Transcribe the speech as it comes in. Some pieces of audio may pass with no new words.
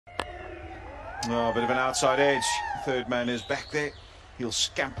Oh, a bit of an outside edge. Third man is back there. He'll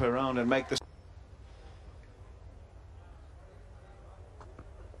scamper around and make this.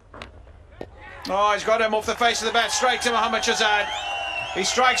 Oh, he's got him off the face of the bat, straight to Mohammad Shahzad. He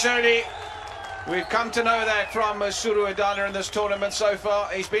strikes early. We've come to know that from Suru Adana in this tournament so far.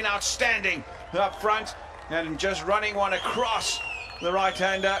 He's been outstanding up front and just running one across the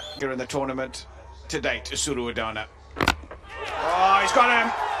right-hander here in the tournament to date, Suru Adana. Oh, he's got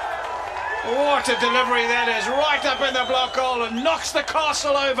him. What a delivery that is, right up in the block hole and knocks the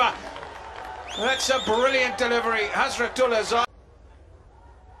castle over. That's a brilliant delivery. Hazratullah Zahid.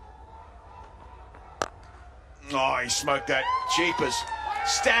 Oh, he smoked that. Jeepers.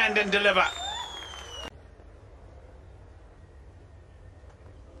 Stand and deliver.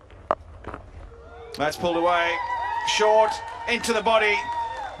 That's pulled away. Short, into the body.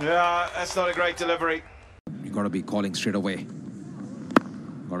 Yeah, that's not a great delivery. You got to be calling straight away.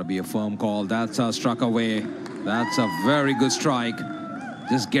 Got to be a firm call. That's a struck away. That's a very good strike.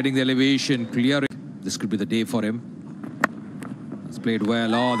 Just getting the elevation, clearing. This could be the day for him. That's played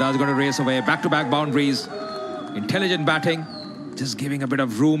well. Oh, that's going to race away. Back-to-back boundaries. Intelligent batting. Just giving a bit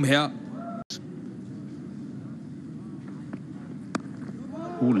of room here.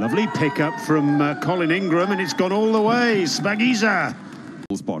 Oh, lovely pickup from Colin Ingram, and it's gone all the way. Spagiza.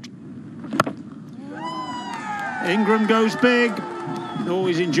 Spot. Ingram goes big. Oh,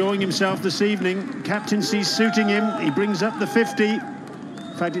 he's enjoying himself this evening. Captaincy's suiting him. He brings up the 50. In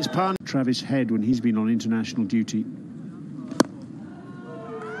fact, it's Travis Head when he's been on international duty.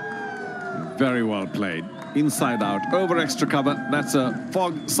 Very well played. Inside out, over extra cover. That's a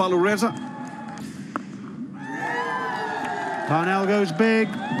Fog Salureza. Parnell goes big.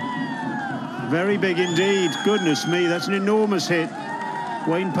 Very big indeed. Goodness me, that's an enormous hit.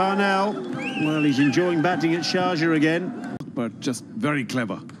 Wayne Parnell, well, he's enjoying batting at Sharjah again. But just very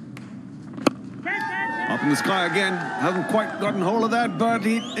clever. Up in the sky again. Hasn't quite gotten hold of that, but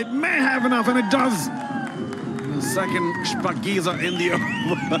it may have enough, and it does. The second Spagiza in the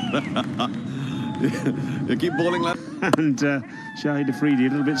over. You keep bowling left. And Shahid Afridi, a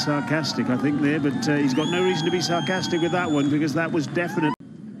little bit sarcastic, I think, there, but he's got no reason to be sarcastic with that one because that was definite.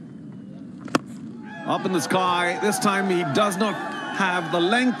 Up in the sky. This time he does not have the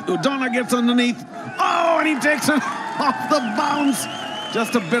length. Udana gets underneath. Oh, and he takes it off the bounce.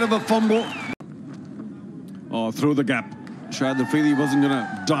 Just a bit of a fumble. Oh, through the gap. Shahid Afridi wasn't going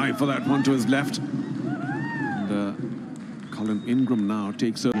to dive for that one to his left. And Colin Ingram now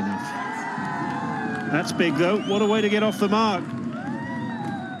takes it. That's big, though. What a way to get off the mark.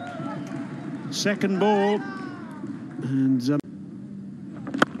 Second ball. And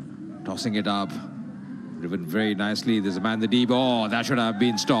Tossing it up. Driven very nicely. There's a man in the deep. Oh, that should have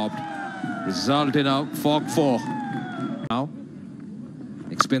been stopped. Result in a Fog 4. Now,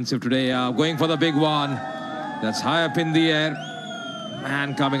 expensive today. Going for the big one. That's high up in the air.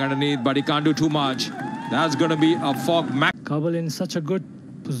 Man coming underneath, but he can't do too much. That's going to be a Fog Max. Kabul in such a good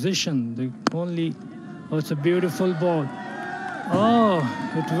position. The only... Oh, it's a beautiful ball. Oh,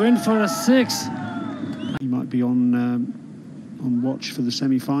 it went for a 6. He might be on watch for the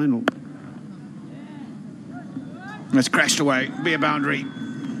semi-final. It's crashed away. Be a boundary.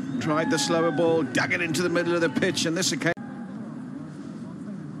 Tried the slower ball, dug it into the middle of the pitch, and this occasion.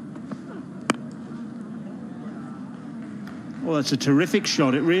 Well, that's a terrific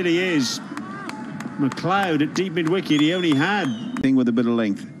shot. It really is. McLeod at deep mid-wicket, he only had. Thing with a bit of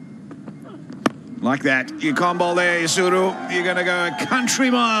length. Like that. You can't bowl there, Yusuru. You're going to go a country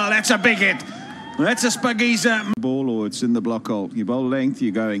mile. That's a big hit. That's a Spagiza. Ball, or it's in the block hole. You bowl length,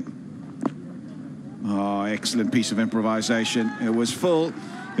 you're going. Oh, excellent piece of improvisation. It was full.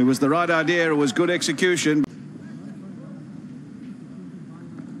 It was the right idea. It was good execution.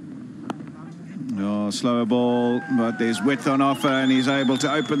 Oh, slower ball, but there's width on offer, and he's able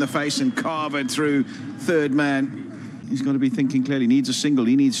to open the face and carve it through third man. He's got to be thinking clearly. Needs a single.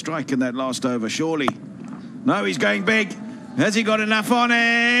 He needs strike in that last over, surely. No, he's going big. Has he got enough on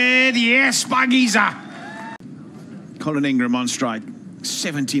it? Yes, Spagiza. Colin Ingram on strike.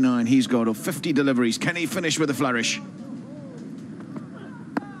 79 he's got, or 50 deliveries. Can he finish with a flourish?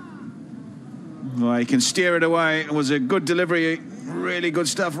 Well, he can steer it away. It was a good delivery. Really good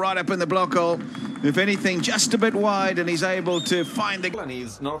stuff right up in the block hole. If anything, just a bit wide, and he's able to find the... And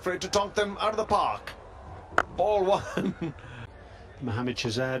he's not afraid to tonk them out of the park. Ball 1. Mohammad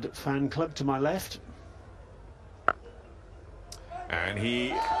Shahzad fan club to my left. And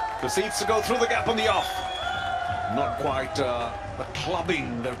he proceeds to go through the gap on the off. Not quite the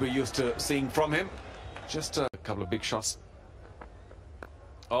clubbing that we're used to seeing from him. Just a couple of big shots.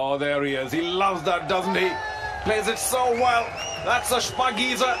 Oh, there he is. He loves that, doesn't he? Plays it so well. That's a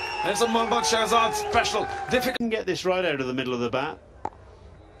Shpagiza. It's a Mohammad Shahzad special. Difficult. Didn't get this right out of the middle of the bat,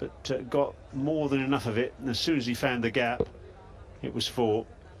 but got more than enough of it. And as soon as he found the gap, it was 4.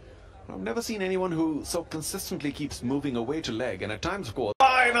 I've never seen anyone who so consistently keeps moving away to leg and at times scores.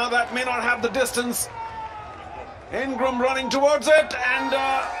 Now that may not have the distance. Ingram running towards it, and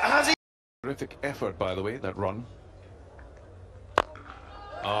has he... Terrific effort, by the way, that run.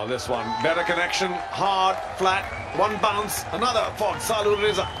 Oh, this one, better connection, hard, flat, one bounce, another for Salu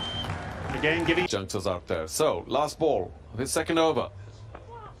Reza. Again, giving Youngsters out there. So, last ball of his second over.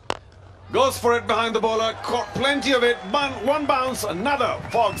 Goes for it behind the bowler, caught plenty of it, one bounce, another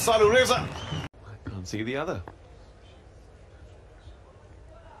for Salu Reza. I can't see the other.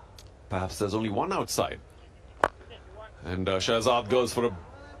 Perhaps there's only one outside. And Shahzad goes for a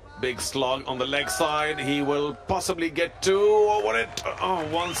big slog on the leg side. He will possibly get 2 over it. Oh,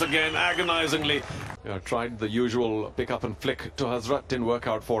 once again, agonizingly. Tried the usual pick up and flick to Hazrat. Didn't work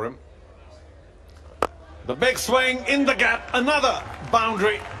out for him. The big swing in the gap. Another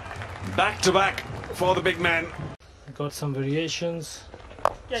boundary. Back to back for the big man. Got some variations.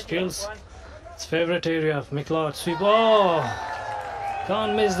 Skills. It's favorite area of McLeod. Sweep. Oh!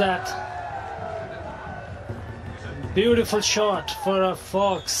 Can't miss that. Beautiful shot for a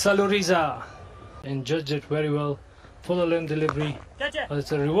fox, Saluriza, and judged it very well. Full length delivery. Oh,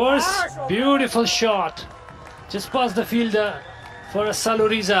 it's a reverse. Beautiful shot. Just past the fielder for a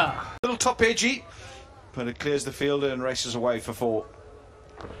Saluriza. Little top edgy, but it clears the fielder and races away for 4.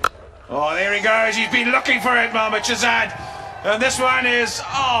 Oh, there he goes. He's been looking for it, Mohammad Shahzad. And this one is,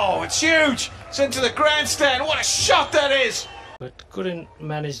 oh, it's huge. It's into the grandstand. What a shot that is. But couldn't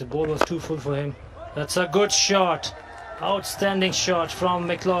manage. The ball was too full for him. That's a good shot. Outstanding shot from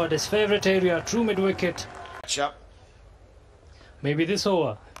McLeod. His favorite area, true mid-wicket. Maybe this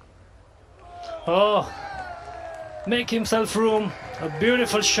over. Oh, make himself room. A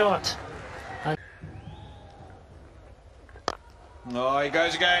beautiful shot. Oh, he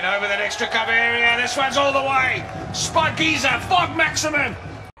goes again over that extra cover area. This one's all the way. Spot Giza, fog maximum.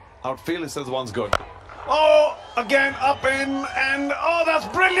 Outfield, it says one's good. Oh, again up in, and oh, that's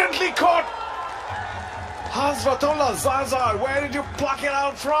brilliantly caught. Hazratullah Zaza, where did you pluck it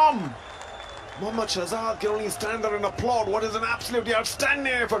out from? Mohammad Shahzad can only stand there and applaud. What is an absolutely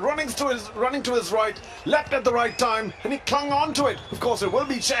outstanding effort. Running to his right, leapt at the right time, and he clung on to it. Of course, it will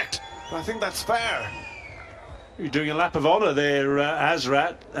be checked, but I think that's fair. You're doing a lap of honour there,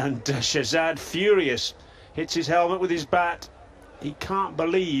 Hazrat, and Shahzad furious. Hits his helmet with his bat. He can't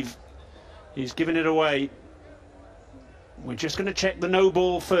believe he's given it away. We're just going to check the no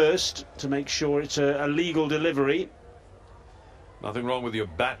ball first to make sure it's a legal delivery. Nothing wrong with your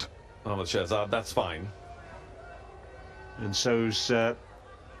bat, Mohammad Shahzad, that's fine. And so's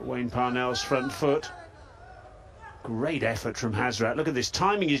Wayne Parnell's front foot. Great effort from Hazrat. Look at this,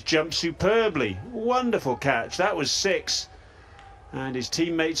 timing his jump superbly. Wonderful catch. That was 6. And his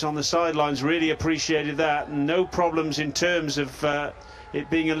teammates on the sidelines really appreciated that. And no problems in terms of it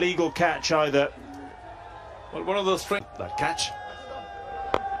being a legal catch either. Well, one of those that catch.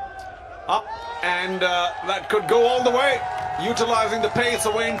 Up, and that could go all the way. Utilising the pace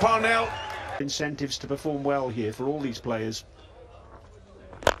of Wayne Parnell. Incentives to perform well here for all these players.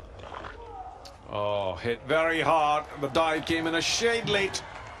 Oh, hit very hard. The dive came in a shade late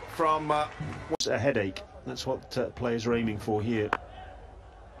from... What's a headache? That's what players are aiming for here.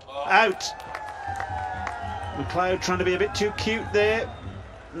 Out! McLeod trying to be a bit too cute there.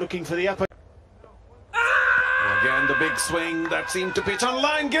 Looking for the upper... Again, the big swing that seemed to pitch on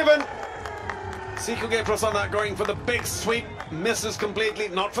line given. Sikhuge Prasanna going for the big sweep. Misses completely,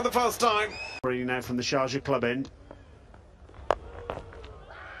 not for the first time. Now from the Sharjah club end.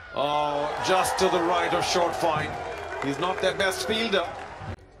 Oh, just to the right of short fine. He's not their best fielder.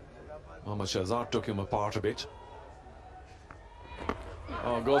 Mohammad Shahzad took him apart a bit.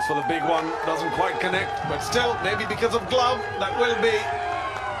 Oh, goes for the big one. Doesn't quite connect, but still, maybe because of glove, that will be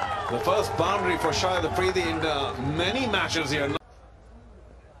the first boundary for Shahid Afridi in many matches here.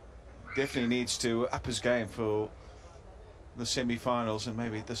 Definitely needs to up his game for the semi-finals, and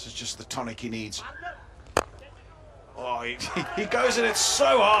maybe this is just the tonic he needs. Oh, he goes at it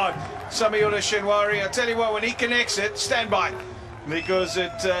so hard, Samiullah Shinwari. I tell you what, when he connects it, stand by, because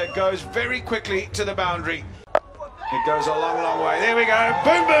it goes very quickly to the boundary. It goes a long, long way. There we go.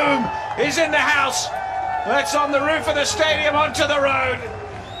 Boom, boom. He's in the house. That's on the roof of the stadium onto the road.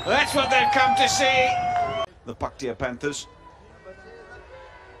 That's what they've come to see. The Paktia Panthers.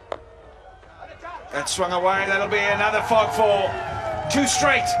 That swung away. That'll be another fog for 2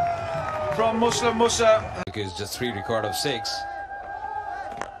 straight from Muslim Musa. Because just 3 record of 6.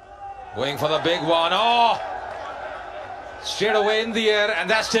 Going for the big one. Oh, Straight away in the air, and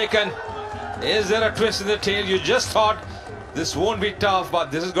that's taken. Is there a twist in the tail? You just thought this won't be tough,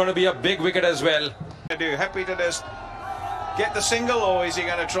 but this is going to be a big wicket as well. Happy to just get the single, or is he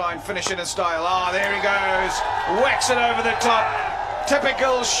going to try and finish it in style? Ah, there he goes. Whacks it over the top.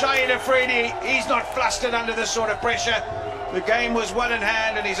 Typical Shahid Afridi. He's not flustered under this sort of pressure. The game was well in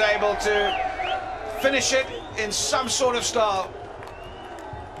hand, and he's able to finish it in some sort of style.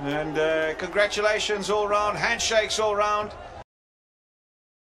 And congratulations all round, handshakes all round.